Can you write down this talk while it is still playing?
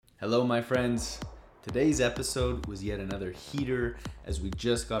Hello, my friends. Today's episode was yet another heater as we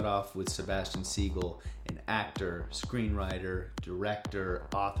just got off with Sebastian Siegel, an actor, screenwriter, director,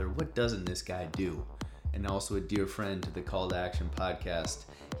 author. What doesn't this guy do? And also a dear friend to the Call to Action podcast.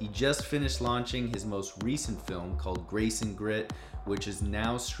 He just finished launching his most recent film called Grace and Grit, which is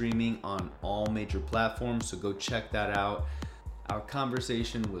now streaming on all major platforms, so go check that out. Our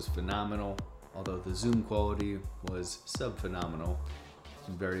conversation was phenomenal, although the Zoom quality was sub-phenomenal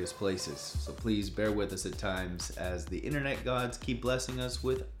in various places. So please bear with us at times as the internet gods keep blessing us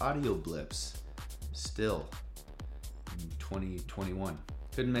with audio blips. Still in 2021.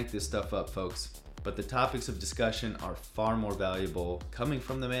 Couldn't make this stuff up, folks. But the topics of discussion are far more valuable coming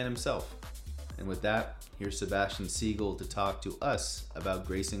from the man himself. And with that, here's Sebastian Siegel to talk to us about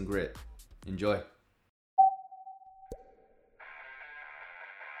Grace and Grit. Enjoy.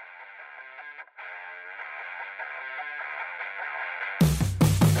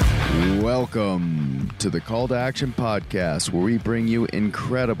 Welcome to the Call to Action podcast, where we bring you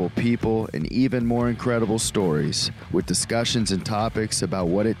incredible people and even more incredible stories with discussions and topics about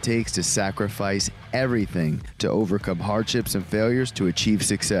what it takes to sacrifice everything to overcome hardships and failures to achieve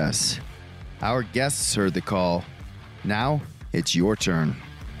success. Our guests heard the call. Now it's your turn.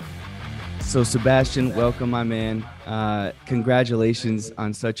 So Sebastian, welcome, my man. Congratulations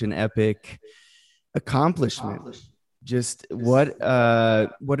on such an epic accomplishment. Just what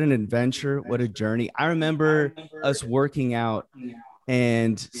an adventure, what a journey. I remember us working out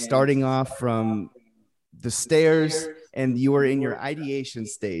and starting off from the stairs, and you were in your ideation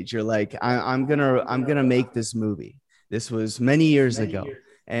stage. You're like, I'm gonna make this movie. This was many years ago,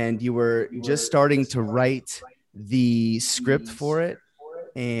 and you were just starting to write the script for it,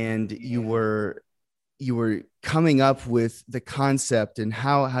 and you were coming up with the concept and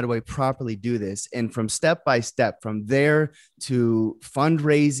how do I properly do this? And from step by step, from there to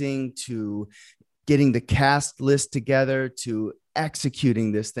fundraising, to getting the cast list together, to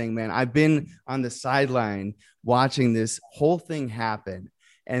executing this thing, man, I've been on the sideline watching this whole thing happen.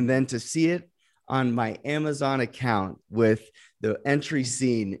 And then to see it on my Amazon account with the entry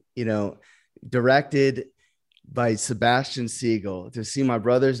scene, directed by Sebastian Siegel, to see my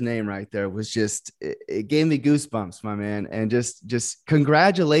brother's name right there was just, it gave me goosebumps, my man. And just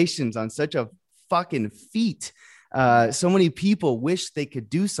congratulations on such a fucking feat. So many people wish they could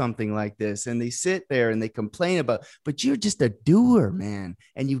do something like this, and they sit there and they complain about, but you're just a doer, man,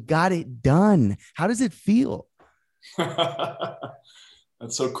 and you got it done. How does it feel?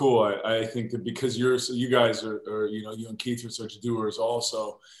 That's so cool. I think that because you guys are, you and Keith are such doers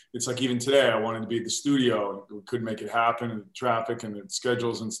also. It's like even today, I wanted to be at the studio and we couldn't make it happen, and traffic and the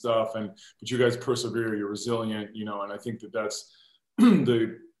schedules and stuff. But you guys persevere, you're resilient, and I think that that's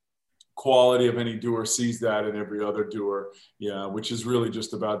the quality of any doer sees that in every other doer. Yeah. Which is really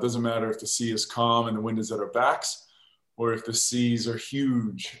just about, it doesn't matter if the sea is calm and the wind is at our backs, or if the seas are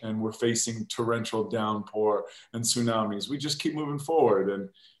huge and we're facing torrential downpour and tsunamis. We just keep moving forward. And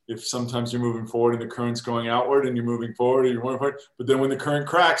if sometimes you're moving forward and the current's going outward and you're moving forward and you're moving forward, but then when the current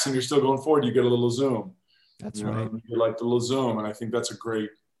cracks and you're still going forward, you get a little zoom. That's right. You like the little zoom. And I think that's a great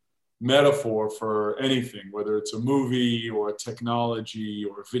metaphor for anything, whether it's a movie or a technology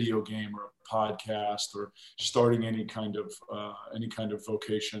or a video game or a podcast or starting any kind of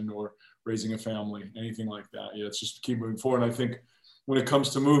vocation or raising a family, anything like that. Yeah, it's just to keep moving forward. And I think when it comes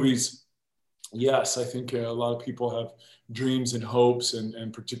to movies, yes, I think a lot of people have dreams and hopes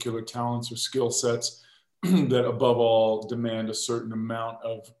and particular talents or skill sets that above all demand a certain amount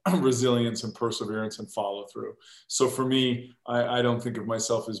of resilience and perseverance and follow through. So for me, I don't think of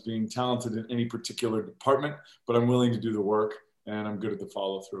myself as being talented in any particular department, but I'm willing to do the work and I'm good at the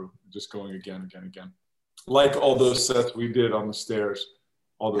follow through, just going again. Like all those sets we did on the stairs.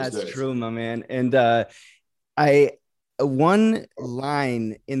 That's days. true, my man. And one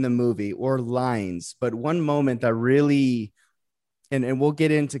line in the movie, or lines, but one moment that really, and we'll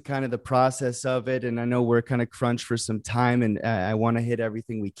get into kind of the process of it. And I know we're kind of crunched for some time, and I want to hit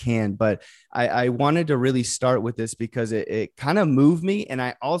everything we can, but I wanted to really start with this because it kind of moved me. And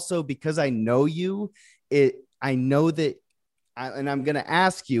I also, because I know you, I know that, and I'm going to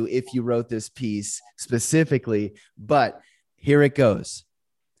ask you if you wrote this piece specifically, but here it goes.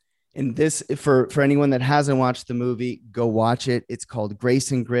 And this, for anyone that hasn't watched the movie, go watch it. It's called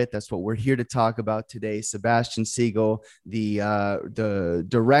Grace and Grit. That's what we're here to talk about today. Sebastian Siegel, the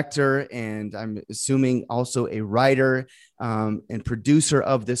director, and I'm assuming also a writer and producer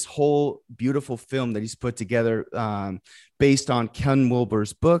of this whole beautiful film that he's put together based on Ken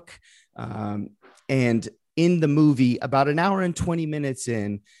Wilber's book. And in the movie, about an hour and 20 minutes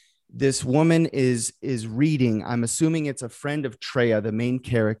in, this woman is reading. I'm assuming it's a friend of Treya, the main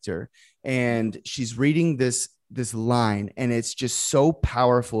character, and she's reading this line, and it's just so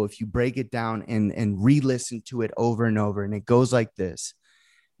powerful if you break it down and re-listen to it over and over. And it goes like this: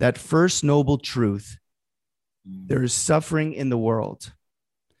 that first noble truth, there is suffering in the world.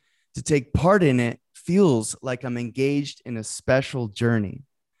 To take part in it feels like I'm engaged in a special journey,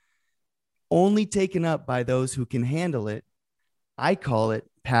 only taken up by those who can handle it. I call it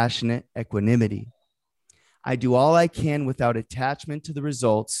passionate equanimity. I do all I can without attachment to the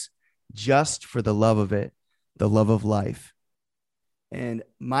results, just for the love of it, the love of life. And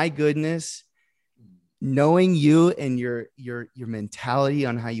my goodness, knowing you and your mentality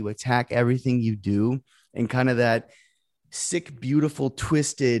on how you attack everything you do, and kind of that sick, beautiful,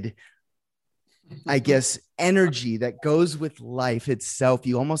 twisted, I guess, energy that goes with life itself.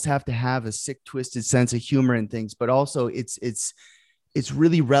 You almost have to have a sick, twisted sense of humor in things, but also it's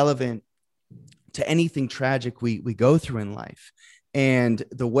really relevant to anything tragic we go through in life. And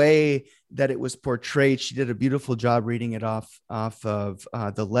the way that it was portrayed, she did a beautiful job reading it off of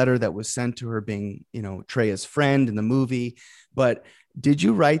the letter that was sent to her, being, Treya's friend in the movie. But did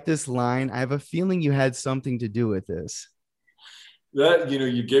you write this line? I have a feeling you had something to do with this. That,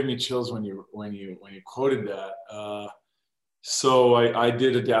 you gave me chills when you quoted that. So I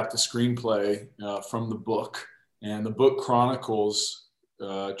did adapt the screenplay from the book, and the book chronicles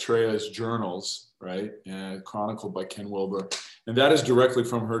Treya's journals, right? And chronicled by Ken Wilber. And that is directly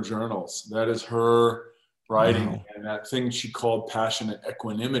from her journals. That is her writing. Wow. And that thing she called passionate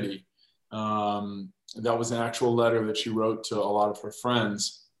equanimity. That was an actual letter that she wrote to a lot of her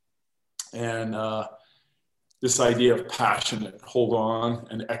friends. And this idea of passionate, hold on,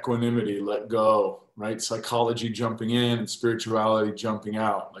 and equanimity, let go, right? Psychology jumping in and spirituality jumping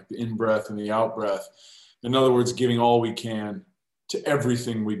out, like the in-breath and the out-breath. In other words, giving all we can to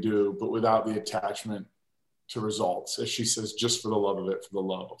everything we do, but without the attachment to results. As she says, just for the love of it, for the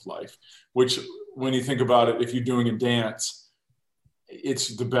love of life. Which, when you think about it, if you're doing a dance,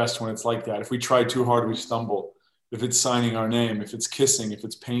 it's the best when it's like that. If we try too hard, we stumble. If it's signing our name, if it's kissing, if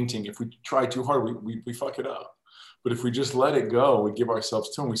it's painting, if we try too hard, we fuck it up. But if we just let it go, we give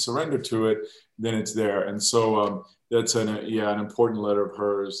ourselves to it, and we surrender to it, then it's there. And so that's an important letter of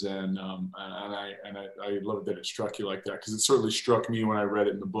hers. And I love that it struck you like that, because it certainly struck me when I read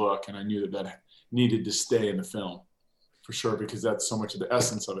it in the book, and I knew that needed to stay in the film for sure, because that's so much of the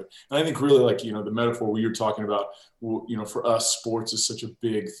essence of it. And I think really, like, the metaphor where you're talking about, for us, sports is such a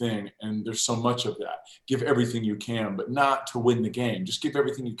big thing, and there's so much of that. Give everything you can, but not to win the game. Just give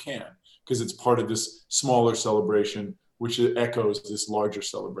everything you can, because it's part of this smaller celebration, which echoes this larger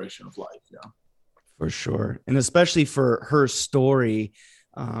celebration of life. Yeah, for sure. And especially for her story,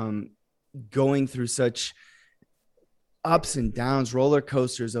 going through such ups and downs, roller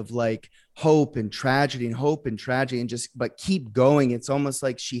coasters of like hope and tragedy, and but keep going. It's almost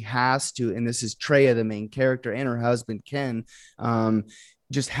like she has to, and this is Treya, the main character, and her husband, Ken,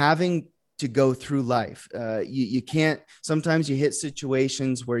 just having to go through life. You can't, sometimes you hit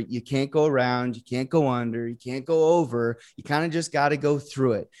situations where you can't go around, you can't go under, you can't go over, you kind of just got to go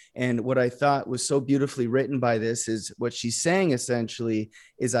through it. And what I thought was so beautifully written by this is what she's saying essentially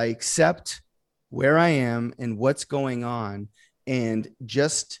is, I accept where I am and what's going on, and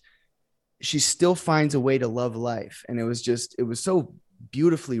just, she still finds a way to love life. And it was so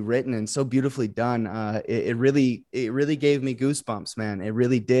beautifully written and so beautifully done. It really gave me goosebumps, man. It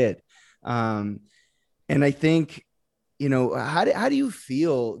really did. And I think, how do you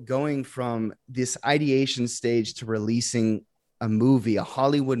feel going from this ideation stage to releasing a movie, a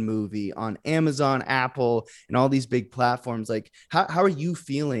Hollywood movie on Amazon, Apple, and all these big platforms? Like, how are you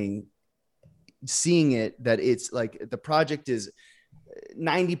feeling seeing it, that it's like the project is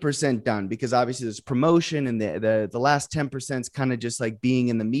 90% done? Because obviously there's promotion, and the last 10% is kind of just like being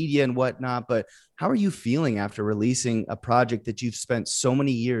in the media and whatnot. But how are you feeling after releasing a project that you've spent so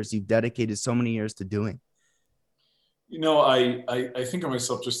many years, you've dedicated so many years to doing? I think of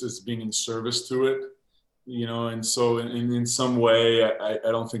myself just as being in service to it, and so in some way, I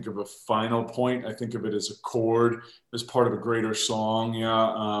don't think of a final point. I think of it as a chord, as part of a greater song.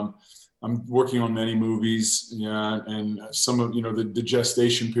 Yeah. I'm working on many movies, and some of, the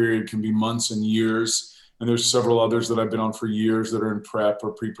gestation period can be months and years. And there's several others that I've been on for years that are in prep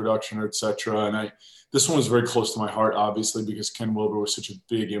or pre-production, or et cetera. And this one was very close to my heart, obviously, because Ken Wilber was such a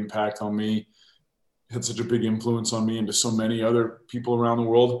big impact on me, had such a big influence on me and to so many other people around the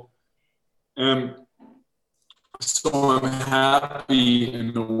world. And so I'm happy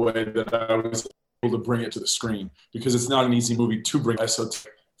in the way that I was able to bring it to the screen, because it's not an easy movie to bring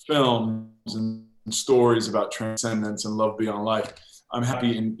esoteric films and stories about transcendence and love beyond life. I'm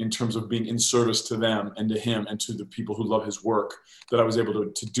happy in terms of being in service to them and to him and to the people who love his work, that I was able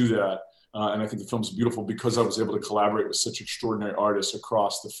to do that. And I think the film's beautiful because I was able to collaborate with such extraordinary artists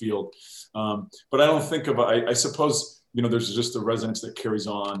across the field. But I don't think of, I suppose, there's just a resonance that carries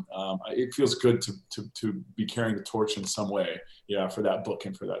on. It feels good to be carrying the torch in some way, for that book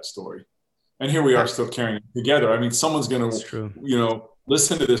and for that story. And here we are still carrying it together. I mean, someone's going to,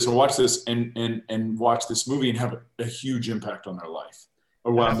 listen to this or watch this and watch this movie and have a huge impact on their life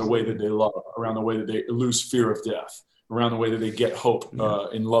around the way that they love, around the way that they lose fear of death, around the way that they get hope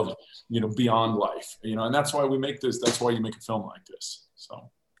in love, beyond life, and that's why we make this. That's why you make a film like this. So.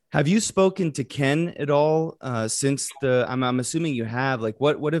 Have you spoken to Ken at all since I'm assuming you have, like,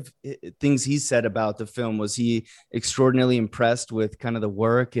 what have things he said about the film? Was he extraordinarily impressed with kind of the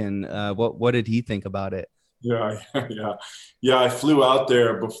work, and what did he think about it? Yeah. I flew out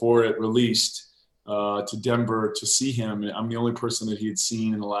there before it released to Denver to see him. I'm the only person that he had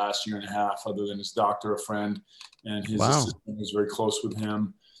seen in the last year and a half, other than his doctor, a friend, and his assistant was very close with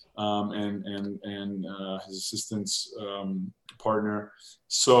him, and his assistant's partner.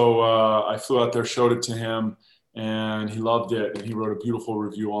 So I flew out there, showed it to him, and he loved it. And he wrote a beautiful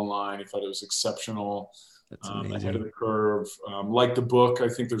review online. He thought it was exceptional. That's amazing. Ahead of the curve. Like the book, I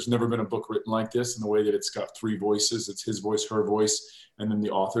think there's never been a book written like this in the way that it's got three voices. It's his voice, her voice, and then the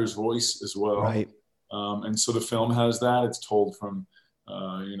author's voice as well. Right. And so the film has that. It's told from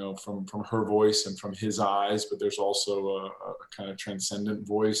her voice and from his eyes, but there's also a kind of transcendent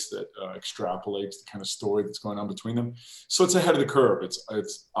voice that extrapolates the kind of story that's going on between them. So it's ahead of the curve.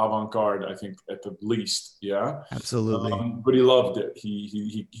 It's avant-garde, I think, at the least. Yeah, absolutely. But he loved it.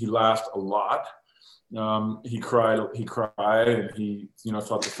 He laughed a lot. He cried, and he,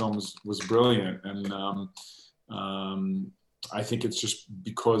 thought the film was brilliant. And I think it's just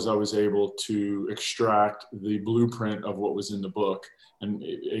because I was able to extract the blueprint of what was in the book and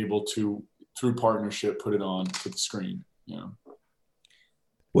able to, through partnership, put it on to the screen.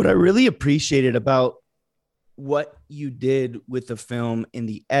 What I really appreciated about what you did with the film in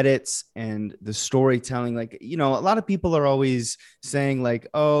the edits and the storytelling, like, a lot of people are always saying like,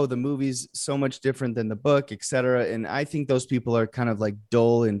 oh, the movie's so much different than the book, etc. And I think those people are kind of like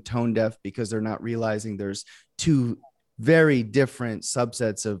dull and tone deaf because they're not realizing there's two very different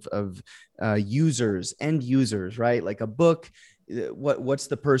subsets of end users, right? Like a book, what's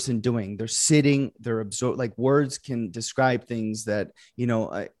the person doing? They're sitting, they're absorbed. Like words can describe things that,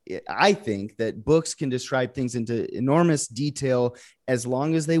 I think that books can describe things into enormous detail as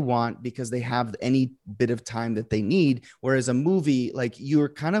long as they want, because they have any bit of time that they need. Whereas a movie, like, you're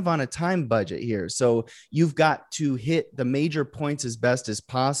kind of on a time budget here. So you've got to hit the major points as best as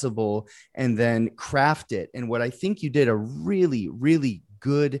possible and then craft it. And what I think you did a really, really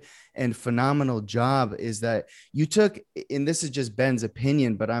good and phenomenal job is that you took, and this is just Ben's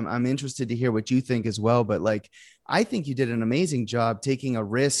opinion, but I'm interested to hear what you think as well. But like, I think you did an amazing job taking a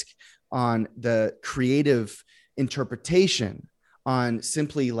risk on the creative interpretation, on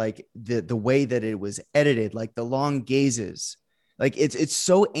simply like the way that it was edited, like the long gazes. Like it's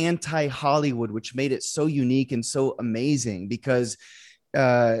so anti-Hollywood, which made it so unique and so amazing, because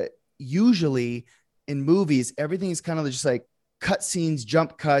usually in movies, everything is kind of just like cut scenes,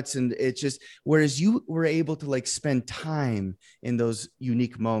 jump cuts. And it's just, whereas you were able to like spend time in those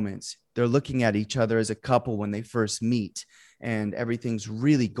unique moments. They're looking at each other as a couple when they first meet, and everything's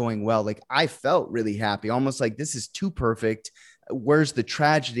really going well. Like I felt really happy, almost like this is too perfect. Where's the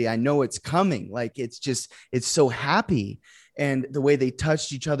tragedy? I know it's coming. Like it's so happy. And the way they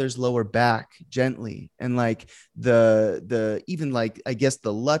touched each other's lower back gently, and like the even like, I guess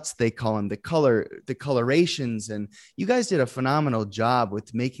the LUTs, they call them, the colorations. And you guys did a phenomenal job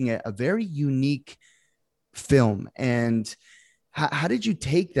with making it a very unique film. And how did you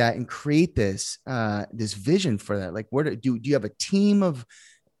take that and create this vision for that? Like, where do you have a team of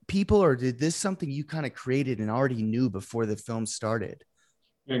people, or did this something you kind of created and already knew before the film started?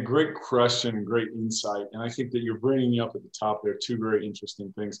 Yeah, great question and great insight. And I think that you're bringing up at the top there two very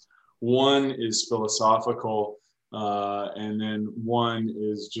interesting things. One is philosophical, and then one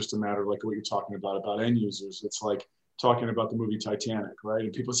is just a matter of like what you're talking about end users. It's like talking about the movie Titanic, right?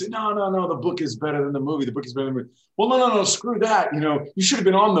 And people say, no, the book is better than the movie. The book is better than the movie. Well, no, screw that. You should have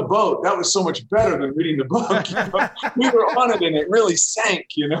been on the boat. That was so much better than reading the book. We were on it and it really sank,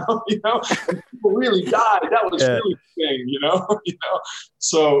 and people really died. That was really the thing,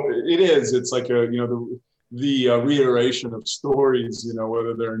 So it is. It's like the reiteration of stories,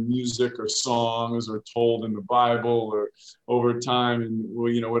 whether they're in music or songs or told in the Bible or over time in,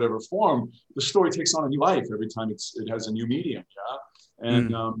 whatever form, the story takes on a new life every time it has a new medium. Yeah.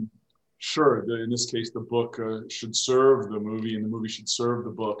 And sure, in this case, the book should serve the movie and the movie should serve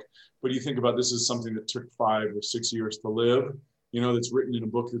the book. But you think about this is something that took 5 or 6 years to live, that's written in a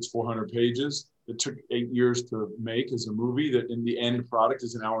book that's 400 pages, that took 8 years to make as a movie, that in the end product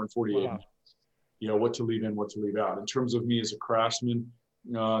is an hour and 48 minutes. What to leave in, what to leave out. In terms of me as a craftsman,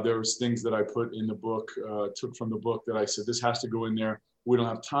 there was things that I put in the book, took from the book that I said, this has to go in there. We don't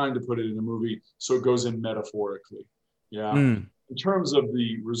have time to put it in a movie, so it goes in metaphorically. In terms of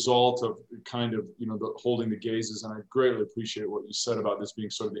the result of kind of, the holding the gazes, and I greatly appreciate what you said about this being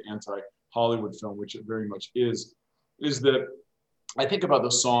sort of the anti-Hollywood film, which it very much is that I think about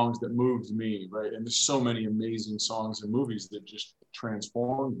the songs that moved me, right? And there's so many amazing songs and movies that just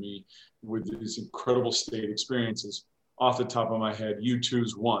transformed me with these incredible state experiences. Off the top of my head,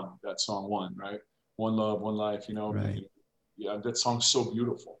 U2's One, that song One, right? One Love, One Life, Right. Yeah, that song's so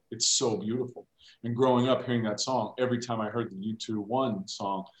beautiful. It's so beautiful. And growing up hearing that song, every time I heard the U2 One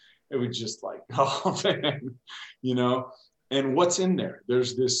song, it was just like, oh man, and what's in there?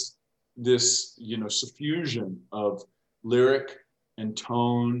 There's this suffusion of lyric and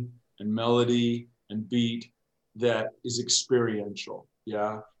tone and melody and beat that is experiential.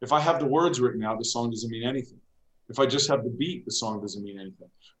 Yeah. If I have the words written out, the song doesn't mean anything. If I just have the beat, the song doesn't mean anything.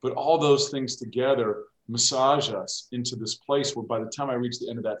 But all those things together massage us into this place where by the time I reach the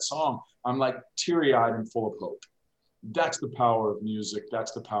end of that song, I'm like teary-eyed and full of hope. That's the power of music.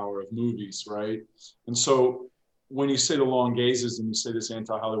 That's the power of movies, right? And so when you say the long gazes and you say this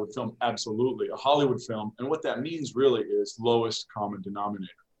anti-Hollywood film, absolutely. A Hollywood film, and what that means really is lowest common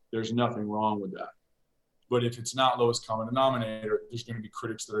denominator. There's nothing wrong with that. But if it's not lowest common denominator, there's going to be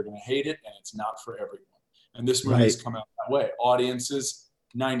critics that are going to hate it, and it's not for everyone. And this movie has come out that way. Audiences,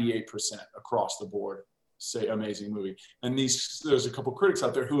 98% across the board say amazing movie. And there's a couple critics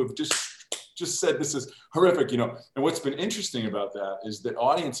out there who have just said this is horrific, And what's been interesting about that is that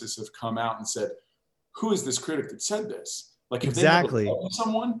audiences have come out and said, who is this critic that said this? Like, exactly.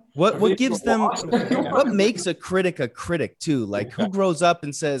 Someone? What gives them? What makes a critic too? Like, who grows up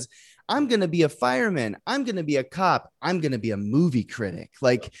and says, I'm going to be a fireman, I'm going to be a cop, I'm going to be a movie critic?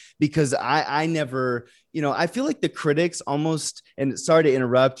 Like, because I never, I feel like the critics almost, and sorry to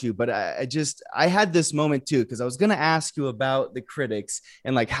interrupt you, but I had this moment too, because I was going to ask you about the critics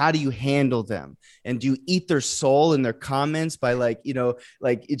and like, how do you handle them? And do you eat their soul in their comments by like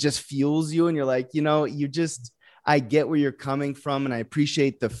it just fuels you? And you're like, I get where you're coming from and I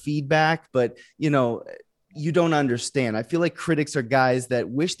appreciate the feedback, but you don't understand. I feel like critics are guys that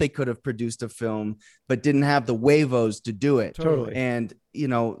wish they could have produced a film, but didn't have the huevos to do it. Totally. And,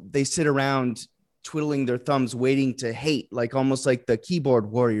 they sit around twiddling their thumbs, waiting to hate, like almost like the keyboard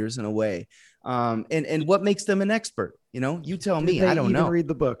warriors in a way. And what makes them an expert? You tell me. I don't know. Read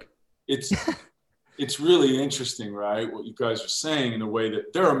the book. It's really interesting, right? What you guys are saying in the way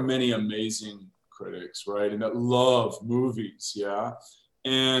that there are many amazing critics, right? And that love movies. Yeah.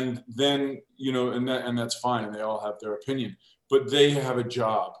 And then, and that's fine. And they all have their opinion, but they have a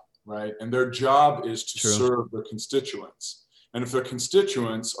job, right? And their job is to serve their constituents. And if their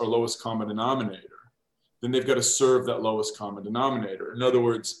constituents are lowest common denominator, then they've got to serve that lowest common denominator. In other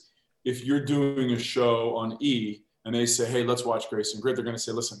words, if you're doing a show on E and they say, hey, let's watch Grace and Grit, they're going to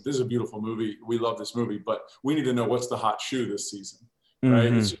say, listen, this is a beautiful movie. We love this movie, but we need to know what's the hot shoe this season, right?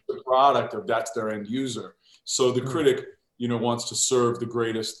 Mm-hmm. It's just a product of that's their end user. So the critic, wants to serve the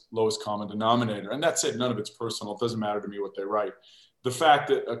greatest, lowest common denominator. And that's it. None of it's personal. It doesn't matter to me what they write. The fact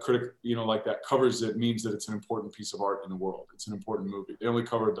that a critic, like that covers it means that it's an important piece of art in the world. It's an important movie. They only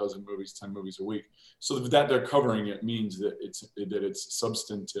cover a dozen movies, 10 movies a week. So that they're covering it means that it's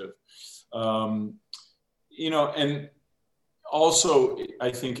substantive. And also I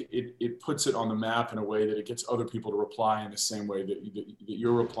think it puts it on the map in a way that it gets other people to reply in the same way that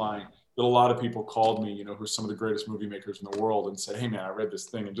you're replying. That a lot of people called me, who are some of the greatest movie makers in the world, and said, hey man, I read this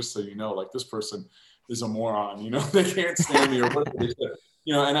thing, and just so you know, like this person is a moron, they can't stand me or whatever they said,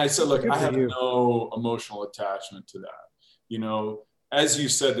 and I said, look, I have no emotional attachment to that. As you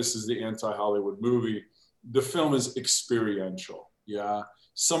said, this is the anti-Hollywood movie. The film is experiential. Yeah.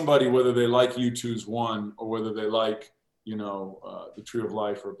 Somebody, whether they like U2's One or whether they like, The Tree of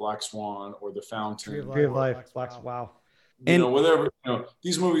Life or Black Swan or The Fountain. Tree of Life, Black Swan. Wow. Whatever,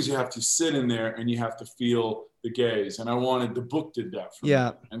 these movies, you have to sit in there and you have to feel the gaze. And the book did that for me.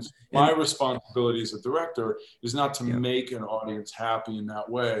 And so my responsibility as a director is not to make an audience happy in that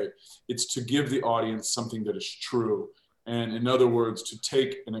way. It's to give the audience something that is true. And in other words, to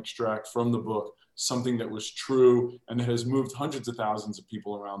take and extract from the book something that was true and that has moved hundreds of thousands of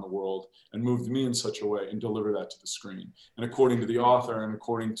people around the world and moved me in such a way and deliver that to the screen. And according to the author and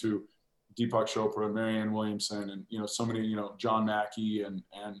according to Deepak Chopra and Marianne Williamson and, so many, John Mackey and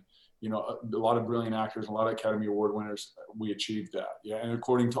a lot of brilliant actors, a lot of Academy Award winners, we achieved that. Yeah. And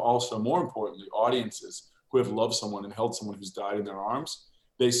according to also, more importantly, audiences who have loved someone and held someone who's died in their arms,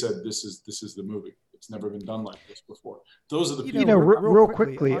 they said, this is the movie. It's never been done like this before. Those are the people. Real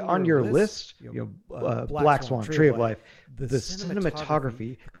quickly on your list, Black Swan, Tree of Life, the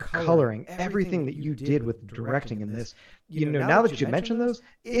cinematography, coloring, everything that you did with directing in this. Now that you mentioned those,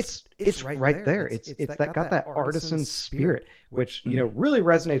 it's right there. It's that got that artisan spirit, which really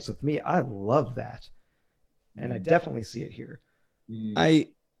resonates with me. I love that, and I definitely see it here.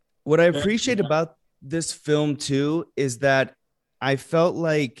 What I appreciate about this film too is that I felt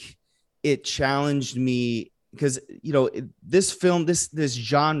like it challenged me, because this film, this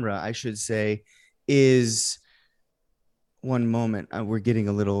genre, I should say, is one moment. We're getting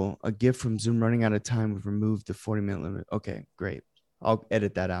a gift from Zoom running out of time. We've removed the 40-minute limit. Okay, great. I'll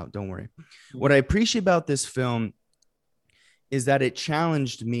edit that out. Don't worry. What I appreciate about this film is that it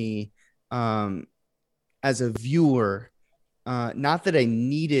challenged me as a viewer. Not that I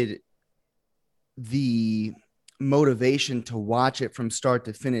needed the motivation to watch it from start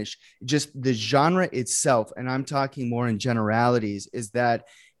to finish, just the genre itself, and I'm talking more in generalities, is that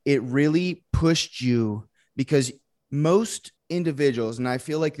it really pushed you, because most individuals, and I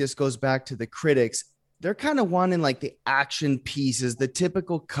feel like this goes back to the critics, they're kind of wanting like the action pieces, the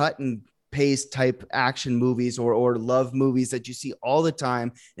typical cut and paste type action movies or love movies that you see all the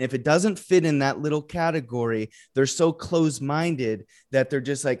time. And if it doesn't fit in that little category, they're so close-minded that they're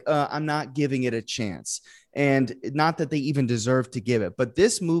just like, I'm not giving it a chance. And not that they even deserve to give it. But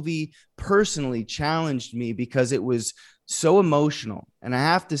this movie personally challenged me because it was so emotional. And I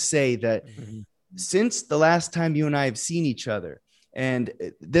have to say that since the last time you and I have seen each other, and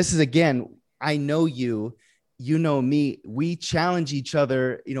this is, again, I know you know me, we challenge each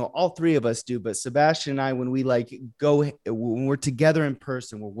other, all three of us do, but Sebastian and I, when we when we're together in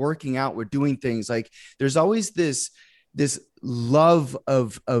person, we're working out, we're doing things, like there's always this love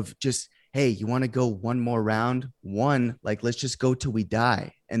of just, hey, you want to go one more round? Let's just go till we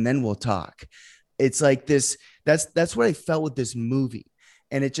die and then we'll talk. It's like this, that's what I felt with this movie.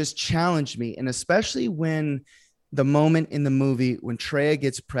 And it just challenged me. And especially when the moment in the movie when Treya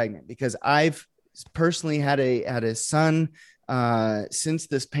gets pregnant, because I've personally had a son since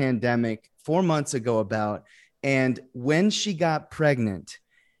this pandemic 4 months ago about, and when she got pregnant,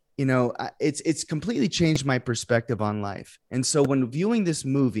 it's completely changed my perspective on life. And so when viewing this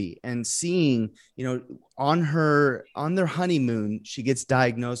movie and seeing, on their honeymoon, she gets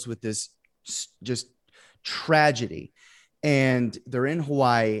diagnosed with this just tragedy, and they're in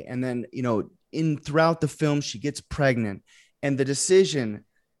Hawaii. And then, throughout the film, she gets pregnant, and the decision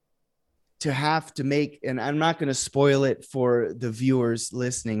to have to make, and I'm not going to spoil it for the viewers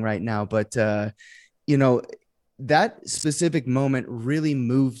listening right now, but, that specific moment really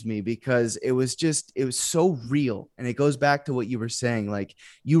moved me because it was so real. And it goes back to what you were saying. Like,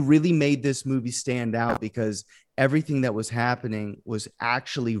 you really made this movie stand out because everything that was happening was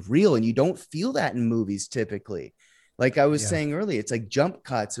actually real. And you don't feel that in movies typically. Like I was saying earlier, it's like jump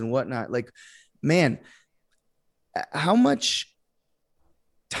cuts and whatnot. Like, man, how much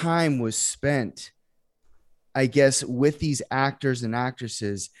time was spent, I guess, with these actors and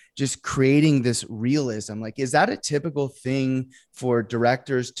actresses just creating this realism? Like, is that a typical thing for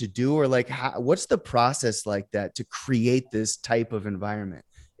directors to do? Or like, what's the process like that to create this type of environment?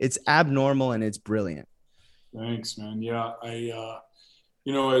 It's abnormal and it's brilliant. Thanks, man. Yeah.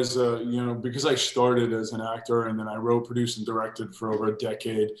 Because I started as an actor and then I wrote, produced, and directed for over a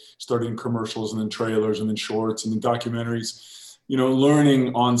decade, started in commercials and then trailers and then shorts and then documentaries,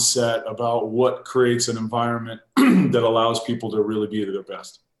 learning on set about what creates an environment that allows people to really be their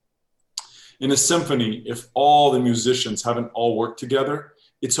best. In a symphony, if all the musicians haven't all worked together,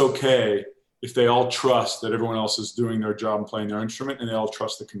 it's okay if they all trust that everyone else is doing their job and playing their instrument, and they all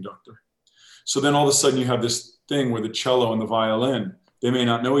trust the conductor. So then all of a sudden you have this thing where the cello and the violin, they may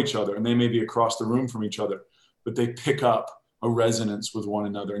not know each other and they may be across the room from each other, but they pick up a resonance with one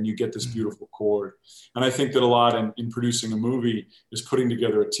another and you get this beautiful chord. And I think that a lot in producing a movie is putting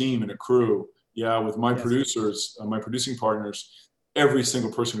together a team and a crew. Yeah, with my producers, my producing partners, every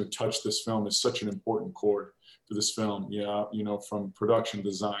single person who touched this film is such an important chord for this film. Yeah, from production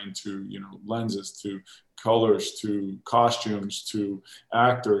design to, lenses to colors to costumes to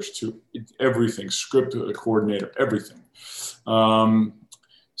actors to everything, script coordinator, everything.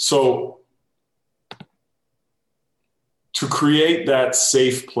 So to create that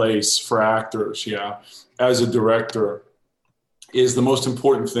safe place for actors, as a director, is the most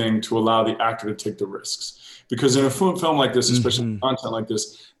important thing to allow the actor to take the risks. Because in a film like this, especially content like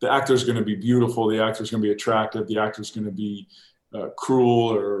this, the actor is going to be beautiful, the actor is going to be attractive, the actor is going to be cruel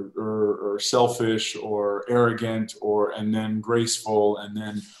or selfish or arrogant and then graceful, and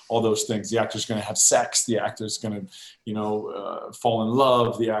then all those things. The actor's going to have sex. The actor's going to, fall in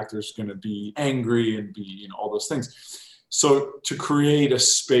love. The actor's going to be angry and be, all those things. So to create a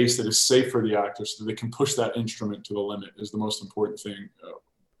space that is safe for the actor so that they can push that instrument to the limit is the most important thing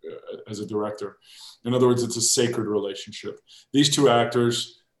as a director. In other words, it's a sacred relationship. These two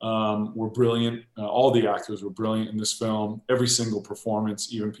actors were brilliant. All the actors were brilliant in this film. Every single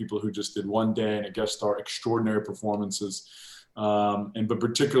performance, even people who just did one day and a guest star, extraordinary performances. But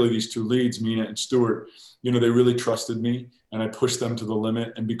particularly these two leads, Mina and Stuart, they really trusted me, and I pushed them to the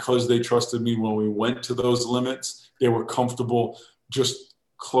limit. And because they trusted me when we went to those limits, they were comfortable just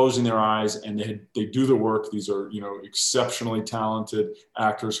closing their eyes, and they do the work. These are, exceptionally talented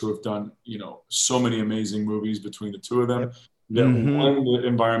actors who have done, so many amazing movies between the two of them. Yep. That when the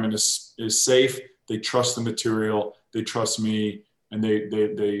environment is safe, they trust the material, they trust me, and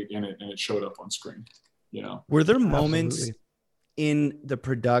it showed up on screen. Were there moments in the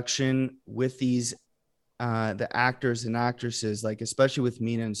production with these the actors and actresses, like especially with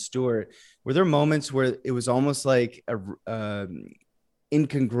Mina and Stuart, were there moments where it was almost like a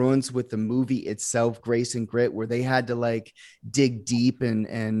incongruence with the movie itself, Grace and Grit, where they had to like dig deep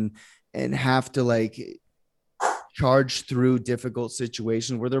and have to like charge through difficult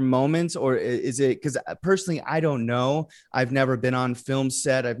situations? Were there moments, or is it, because personally I don't know, I've never been on film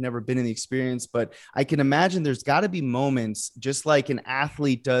set, I've never been in the experience, but I can imagine there's got to be moments, just like an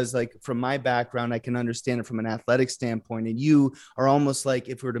athlete does. Like from my background, I can understand it from an athletic standpoint, and you are almost like,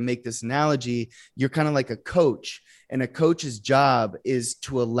 if we were to make this analogy, you're kind of like a coach, and a coach's job is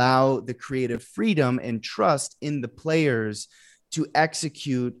to allow the creative freedom and trust in the players to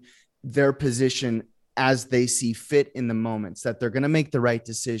execute their position as they see fit in the moments, that they're going to make the right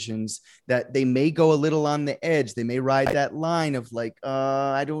decisions, that they may go a little on the edge. They may ride that line of like,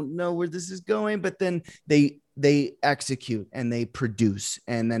 I don't know where this is going, but then they execute and they produce.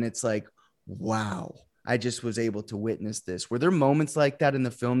 And then it's like, wow, I just was able to witness this. Were there moments like that in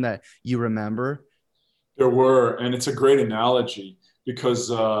the film that you remember? There were, and it's a great analogy because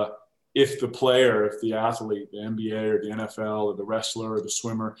if the athlete, the NBA or the NFL or the wrestler or the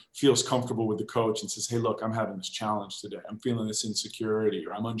swimmer feels comfortable with the coach and says, hey, look, I'm having this challenge today, I'm feeling this insecurity,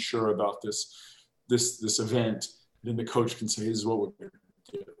 or I'm unsure about this event, then the coach can say, this is what we're going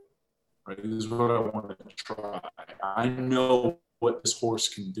to do, right? This is what I want to try. I know what this horse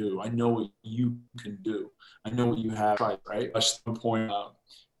can do. I know what you can do. I know what you have tried, right? At some point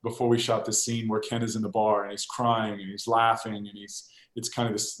before we shot the scene where Ken is in the bar and he's crying and he's laughing and it's kind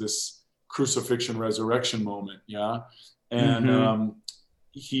of this crucifixion resurrection moment. Yeah. And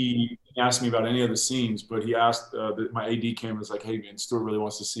he asked me about any of the scenes, but he asked my AD came and was like, hey man, Stuart really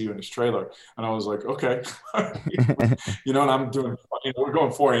wants to see you in his trailer. And I was like, okay. And I'm doing, we're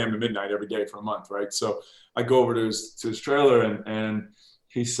going 4 a.m. to midnight every day for a month. Right. So I go over to his trailer and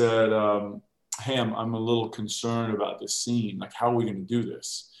he said, hey, I'm a little concerned about this scene. Like, how are we going to do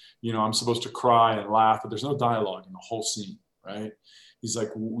this? I'm supposed to cry and laugh, but there's no dialogue in the whole scene. Right. He's like,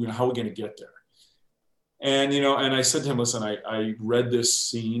 how are we going to get there? And, and I said to him, listen, I read this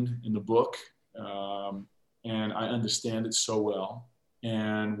scene in the book and I understand it so well,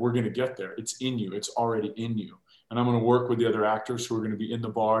 and we're going to get there. It's in you. It's already in you. And I'm going to work with the other actors who are going to be in the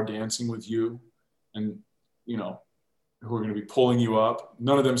bar dancing with you and, who are going to be pulling you up.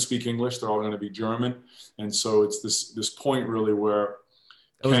 None of them speak English. They're all going to be German. And so it's this point really where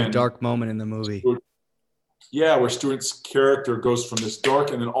it was a dark moment in the movie. Where Stuart's character goes from this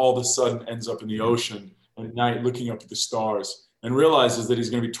dark and then all of a sudden ends up in the ocean at night looking up at the stars and realizes that he's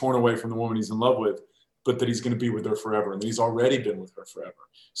going to be torn away from the woman he's in love with, but that he's going to be with her forever, and that he's already been with her forever.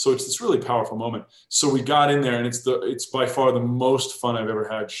 So it's this really powerful moment. So we got in there, and it's by far the most fun I've ever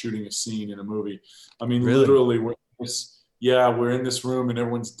had shooting a scene in a movie. I mean, really? Literally, we're in this room and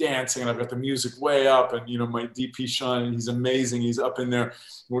everyone's dancing and I've got the music way up and, my DP Sean, he's amazing. He's up in there.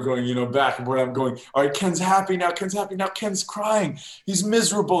 We're going, back and forth. I'm going, all right, Ken's happy now. Now Ken's crying. He's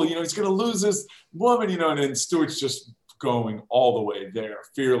miserable. He's going to lose his woman, and then Stuart's just going all the way there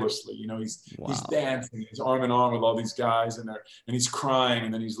fearlessly. He's dancing, he's arm in arm with all these guys in there, and he's crying,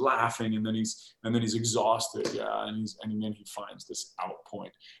 and then he's laughing, and then he's exhausted. Yeah. And then he finds this out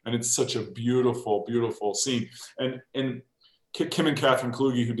point. And it's such a beautiful, beautiful scene. And Kim and Catherine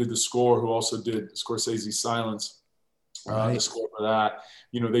Kluge, who did the score, who also did Scorsese's Silence, the score for that,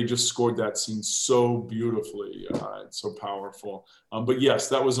 they just scored that scene so beautifully. It's so powerful. But yes,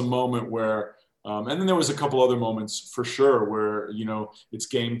 that was a moment where, and then there was a couple other moments for sure where, it's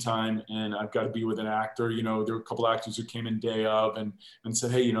game time and I've got to be with an actor. There were a couple actors who came in day of and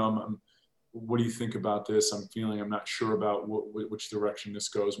said, hey, what do you think about this? I'm not sure about which direction this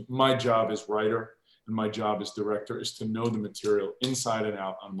goes. My job as writer and my job as director is to know the material inside and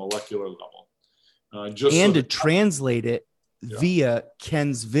out on a molecular level. To translate it via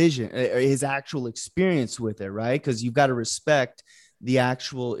Ken's vision, his actual experience with it, right? Because you've got to respect the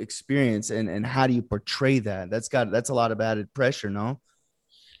actual experience, and how do you portray that? That's a lot of added pressure, no?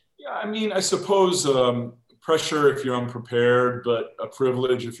 Yeah, I mean, I suppose pressure if you're unprepared, but a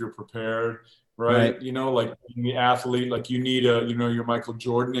privilege if you're prepared, right? You know, like the athlete, like you need you're Michael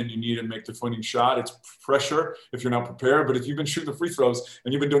Jordan and you need to make the winning shot. It's pressure if you're not prepared, but if you've been shooting the free throws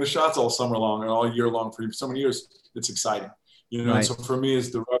and you've been doing the shots all summer long and all year long for so many years, it's exciting. You know, and so for me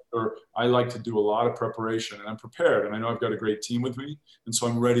as director, I like to do a lot of preparation, and I'm prepared, and I know I've got a great team with me, and so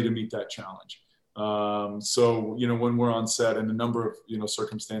I'm ready to meet that challenge. So, you know, when we're on set and a number of, you know,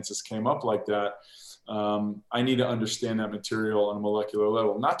 circumstances came up like that, I need to understand that material on a molecular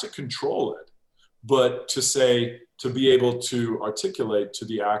level, not to control it, but to be able to articulate to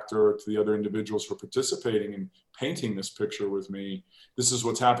the actor or to the other individuals who are participating in painting this picture with me, this is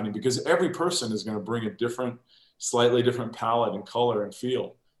what's happening, because every person is going to bring a slightly different palette and color and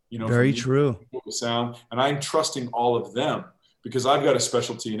feel, you know, very true, sound. And I'm trusting all of them because I've got a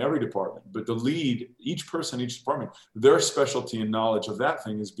specialty in every department, but the lead, each person, each department, their specialty and knowledge of that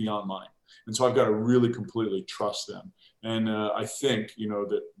thing is beyond mine. And so I've got to really completely trust them. And I think, you know,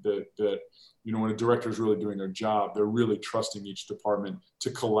 that you know, when a director is really doing their job, they're really trusting each department to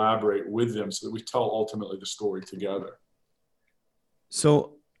collaborate with them so that we tell ultimately the story together.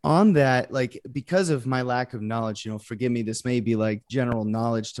 So on that, like, because of my lack of knowledge, you know, forgive me, this may be like general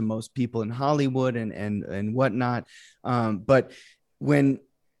knowledge to most people in Hollywood and whatnot. But when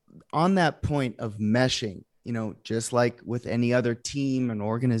on that point of meshing, you know, just like with any other team and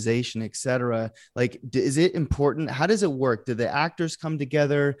organization, et cetera, like, is it important? How does it work? Do the actors come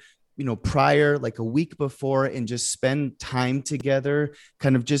together, you know, prior, like a week before, and just spend time together,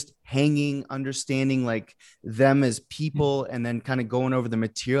 kind of just hanging, understanding like them as people, and then kind of going over the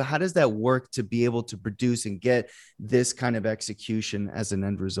material? How does that work to be able to produce and get this kind of execution as an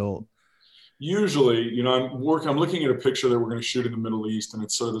end result? Usually, you know, I'm looking at a picture that we're going to shoot in the Middle East, and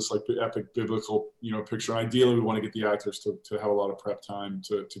it's sort of this like epic biblical, you know, picture. And ideally, we want to get the actors to have a lot of prep time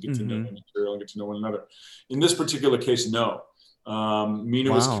to get to know the material and get to know one another. In this particular case, no.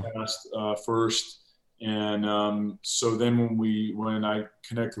 Mina was cast first, and so then when I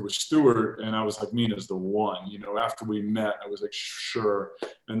connected with Stuart, and I was like, Mina's the one. You know, after we met, I was like, sure.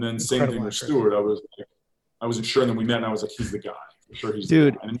 And then same thing with Stuart. I wasn't sure, and then we met, and I was like, he's the guy. For sure, he's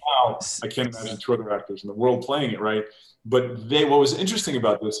the guy. And now I can't imagine two other actors in the world playing it, right? But what was interesting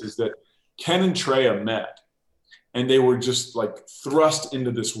about this is that Ken and Treya met, and they were just like thrust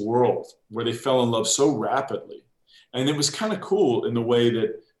into this world where they fell in love so rapidly. And it was kind of cool in the way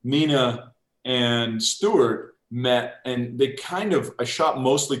that Mina and Stuart met, and I shot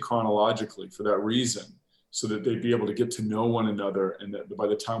mostly chronologically for that reason, so that they'd be able to get to know one another. And that by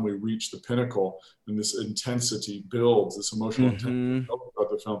the time we reach the pinnacle and this intensity builds, this emotional intensity about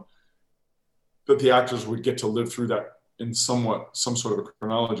the film, that the actors would get to live through that in some sort of a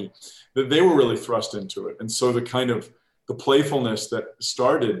chronology, that they were really thrust into it. And so the playfulness that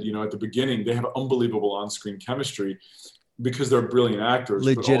started, you know, at the beginning, they have unbelievable on-screen chemistry because they're brilliant actors.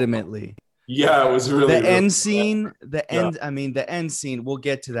 Legitimately. Yeah, it was really the end scene. I mean, the end scene. We'll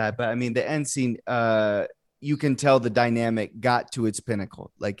get to that, but I mean, the end scene. You can tell the dynamic got to its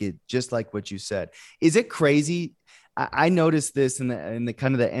pinnacle, like it, just like what you said. Is it crazy? I noticed this in the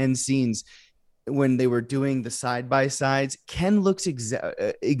kind of the end scenes when they were doing the side by sides. Ken looks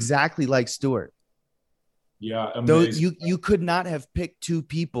exactly like Stuart. Yeah, amazing. You could not have picked two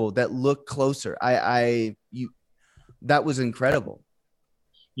people that look closer. That was incredible.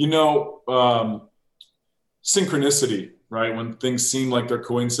 You know, synchronicity, right? When things seem like they're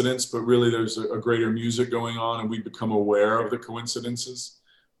coincidence, but really there's a greater music going on, and we become aware of the coincidences,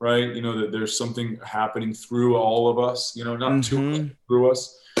 right? You know, that there's something happening through all of us, you know, not through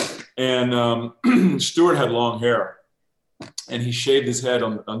us. And Stuart had long hair, and he shaved his head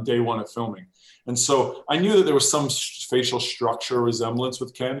on day one of filming. And so I knew that there was some facial structure resemblance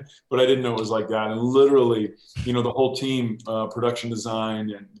with Ken, but I didn't know it was like that. And literally, you know, the whole team, production design,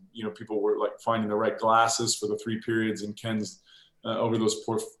 and, you know, people were like finding the right glasses for the three periods in Ken's over those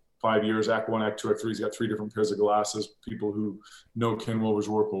 5 years, Act 1, Act 2, Act 3. He's got 3 different pairs of glasses. People who know Ken Wilber's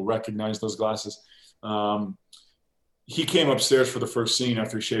work will recognize those glasses. He came upstairs for the first scene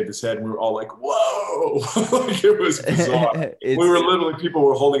after he shaved his head, and we were all like, whoa, like it was bizarre. People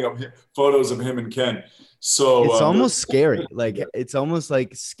were holding up photos of him and Ken. So it's almost scary. Like, it's almost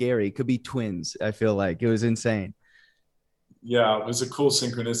like scary. It could be twins. I feel like it was insane. yeah, it was a cool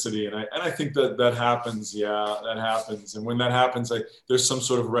synchronicity. And I think that happens. Yeah, that happens. And when that happens, there's some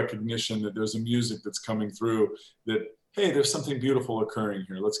sort of recognition that there's a music that's coming through that, hey, there's something beautiful occurring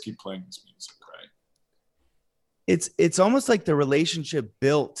here. Let's keep playing this music, right? It's almost like the relationship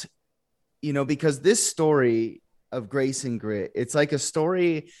built, because this story of Grace and Grit, it's like a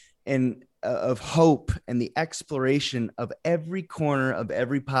story of hope and the exploration of every corner of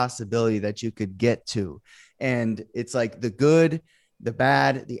every possibility that you could get to. And it's like the good, the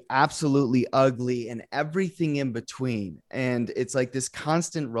bad, the absolutely ugly, and everything in between. And it's like this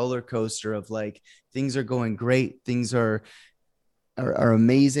constant roller coaster of like, things are going great, things are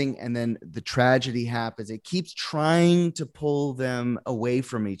amazing, and then the tragedy happens. It keeps trying to pull them away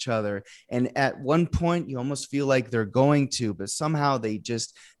from each other, and at one point you almost feel like they're going to, but somehow they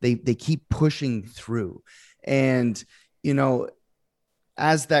keep pushing through. And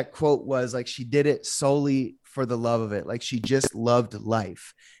as that quote was, like, she did it solely for the love of it. Like, she just loved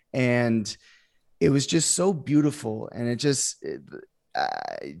life, and it was just so beautiful. And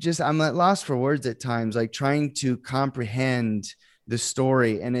I'm at loss for words at times, like trying to comprehend the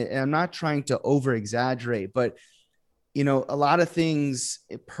story. And I'm not trying to over exaggerate, but a lot of things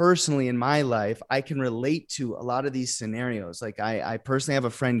personally in my life, I can relate to a lot of these scenarios. Like I personally have a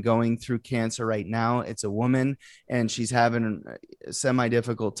friend going through cancer right now. It's a woman, and she's having a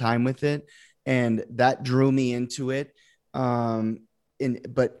semi-difficult time with it. And that drew me into it.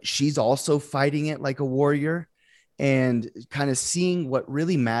 But she's also fighting it like a warrior, and kind of seeing what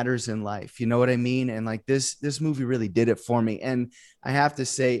really matters in life. You know what I mean? And like this movie really did it for me. And I have to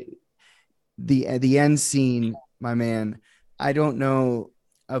say, the end scene, my man, I don't know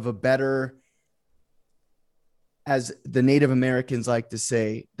of a better, as the Native Americans like to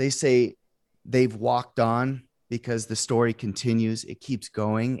say, they say they've walked on, because the story continues. It keeps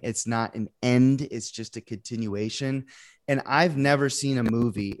going. It's not an end. It's just a continuation. And I've never seen a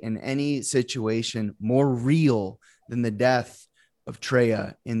movie in any situation more real than the death of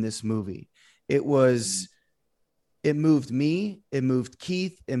Treya in this movie. It moved me. It moved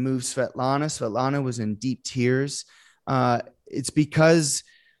Keith. It moved Svetlana. Svetlana was in deep tears. It's because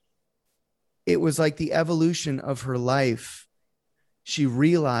it was like the evolution of her life. She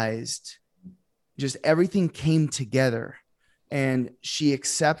realized just everything came together, and she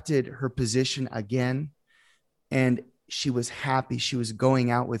accepted her position again. And she was happy. She was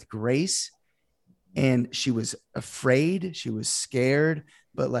going out with Grace, and she was afraid. She was scared,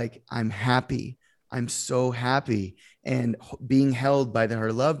 but like, I'm happy. I'm so happy. And being held by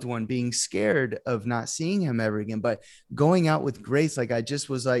her loved one, being scared of not seeing him ever again, but going out with Grace. Like, I just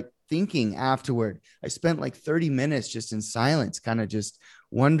was like thinking afterward, I spent like 30 minutes just in silence, kind of just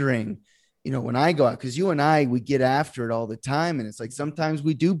wondering, when I go out, because you and I, we get after it all the time. And it's like, sometimes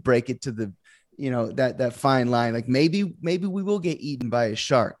we do break it to the, that fine line. Like maybe we will get eaten by a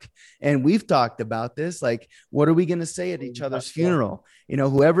shark. And we've talked about this. Like, what are we going to say at each other's funeral?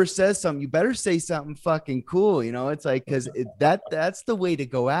 Whoever says something, you better say something fucking cool. It's like, cause that's the way to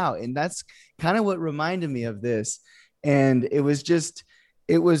go out. And that's kind of what reminded me of this. And it was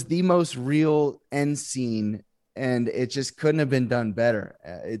the most real end scene. And it just couldn't have been done better.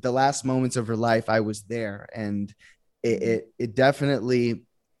 The last moments of her life, I was there, and it definitely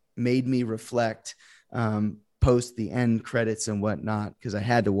made me reflect post the end credits and whatnot, because I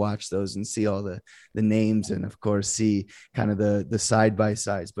had to watch those and see all the names, and of course see kind of the side by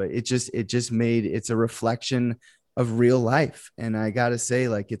sides. But it's a reflection of real life, and I gotta say,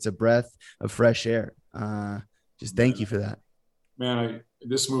 like, it's a breath of fresh air. Just thank you for that, man.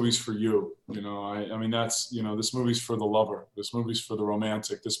 This movie's for you. I mean, that's, this movie's for the lover. This movie's for the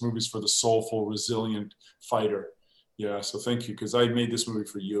romantic. This movie's for the soulful, resilient fighter. Yeah. So thank you. Cause I made this movie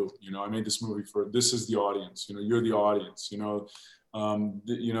for you. I made this movie this is the audience, you're the audience,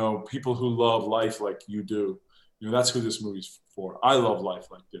 people who love life like you do, that's who this movie's for. I love life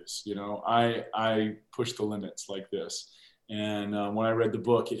like this. I push the limits like this. And when I read the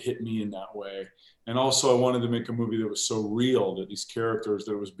book, it hit me in that way. And also, I wanted to make a movie that was so real, that these characters,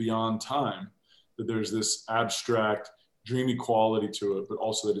 that it was beyond time, that there's this abstract, dreamy quality to it, but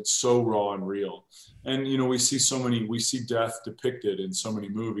also that it's so raw and real. And, we see death depicted in so many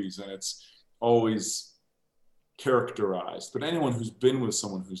movies, and it's always characterized. But anyone who's been with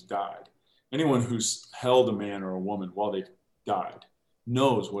someone who's died, anyone who's held a man or a woman while they died,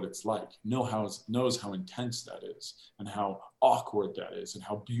 knows what it's like, knows how intense that is, and how awkward that is, and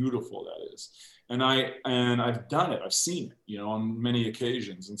how beautiful that is. And I've done it. I've seen it, on many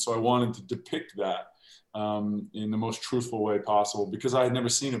occasions. And so I wanted to depict that in the most truthful way possible, because I had never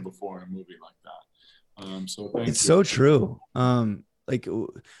seen it before in a movie like that. So thank you. It's so true. Like,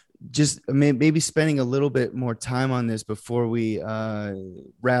 just maybe spending a little bit more time on this before we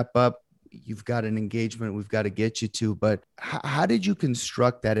wrap up. You've got an engagement we've got to get you to, but how did you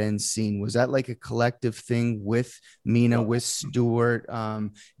construct that end scene? Was that like a collective thing with Mina, with Stuart?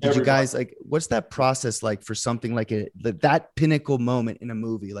 Did you guys what's that process like for something like that pinnacle moment in a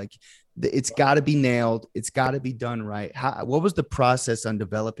movie? Like it's got to be nailed. It's got to be done right. What was the process on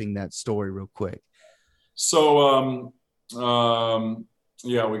developing that story real quick? So,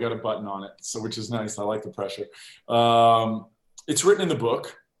 yeah, we got a button on it. So, which is nice. I like the pressure. It's written in the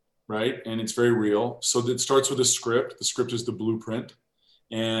book. Right. And it's very real. So it starts with a script. The script is the blueprint.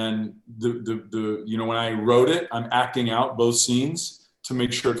 And when I wrote it, I'm acting out both scenes to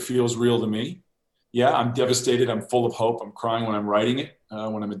make sure it feels real to me. Yeah, I'm devastated. I'm full of hope. I'm crying when I'm writing it,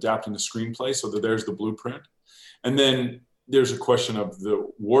 when I'm adapting the screenplay. So there's the blueprint. And then there's a question of the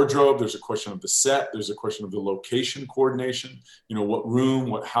wardrobe. There's a question of the set. There's a question of the location coordination, what room,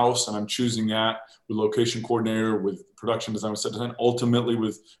 what house. And I'm choosing that with location coordinator, with production design, set design, ultimately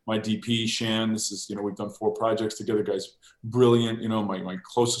with my DP, Shan. This is, we've done 4 projects together, guys. Brilliant. My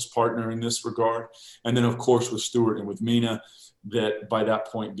closest partner in this regard. And then of course with Stuart and with Mina, that by that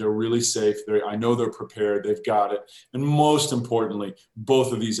point, they're really safe. I know they're prepared. They've got it. And most importantly,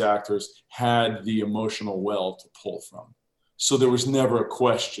 both of these actors had the emotional well to pull from. So there was never a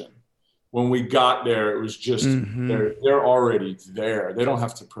question. When we got there, it was just, they're already there. They don't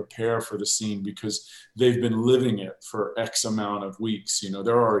have to prepare for the scene because they've been living it for X amount of weeks.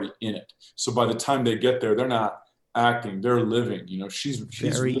 They're already in it. So by the time they get there, they're not acting, they're living. She's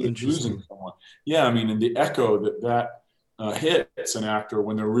very really losing someone. Yeah, and the echo that hits an actor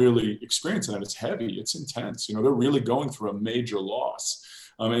when they're really experiencing that, it's heavy, it's intense. They're really going through a major loss.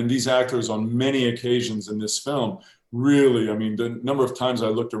 And these actors on many occasions in this film, really, the number of times I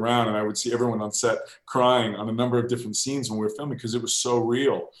looked around and I would see everyone on set crying on a number of different scenes when we were filming because it was so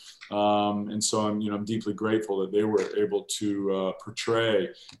real. And so I'm deeply grateful that they were able to portray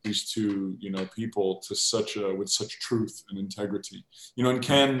these two, people to with such truth and integrity. And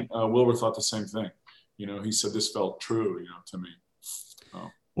Ken Wilber thought the same thing. He said this felt true, to me. Oh.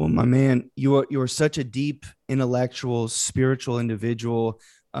 Well, my man, you are such a deep intellectual, spiritual individual.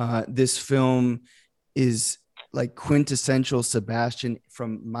 This film is like quintessential Sebastian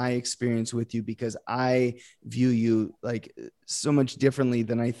from my experience with you, because I view you like so much differently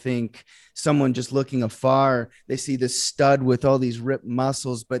than I think someone just looking afar. They see this stud with all these ripped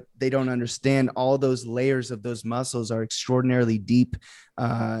muscles, but they don't understand all those layers of those muscles are extraordinarily deep.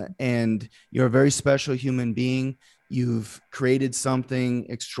 And you're a very special human being. You've created something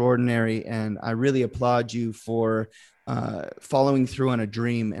extraordinary, and I really applaud you for following through on a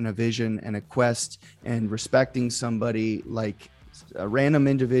dream and a vision and a quest, and respecting somebody like a random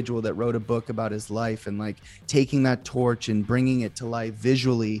individual that wrote a book about his life, and like taking that torch and bringing it to life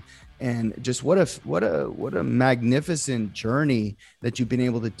visually. And just what a magnificent journey that you've been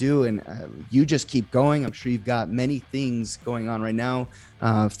able to do. And you just keep going. I'm sure you've got many things going on right now,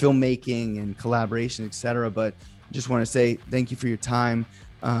 filmmaking and collaboration, etc. But just want to say thank you for your time.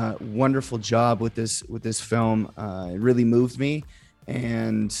 Wonderful job with this film. It really moved me,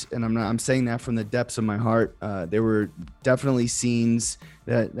 and I'm saying that from the depths of my heart. There were definitely scenes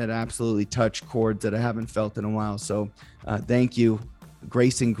that absolutely touched chords that I haven't felt in a while. So thank you.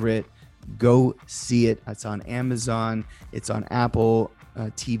 Grace and Grit, go see it. It's on Amazon, it's on Apple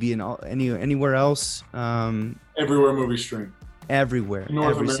TV, and anywhere else. Everywhere movie stream. Everywhere.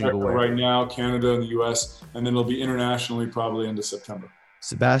 North every America single way. Right now, Canada and the US, and then it'll be internationally probably into September.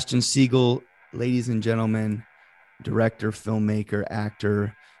 Sebastian Siegel, ladies and gentlemen, director, filmmaker,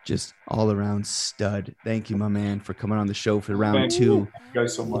 actor, just all around stud. Thank you, my man, for coming on the show for round 2. Thank you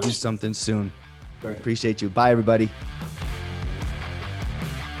guys so much. We'll do something soon. Thank you. Appreciate you. Bye, everybody.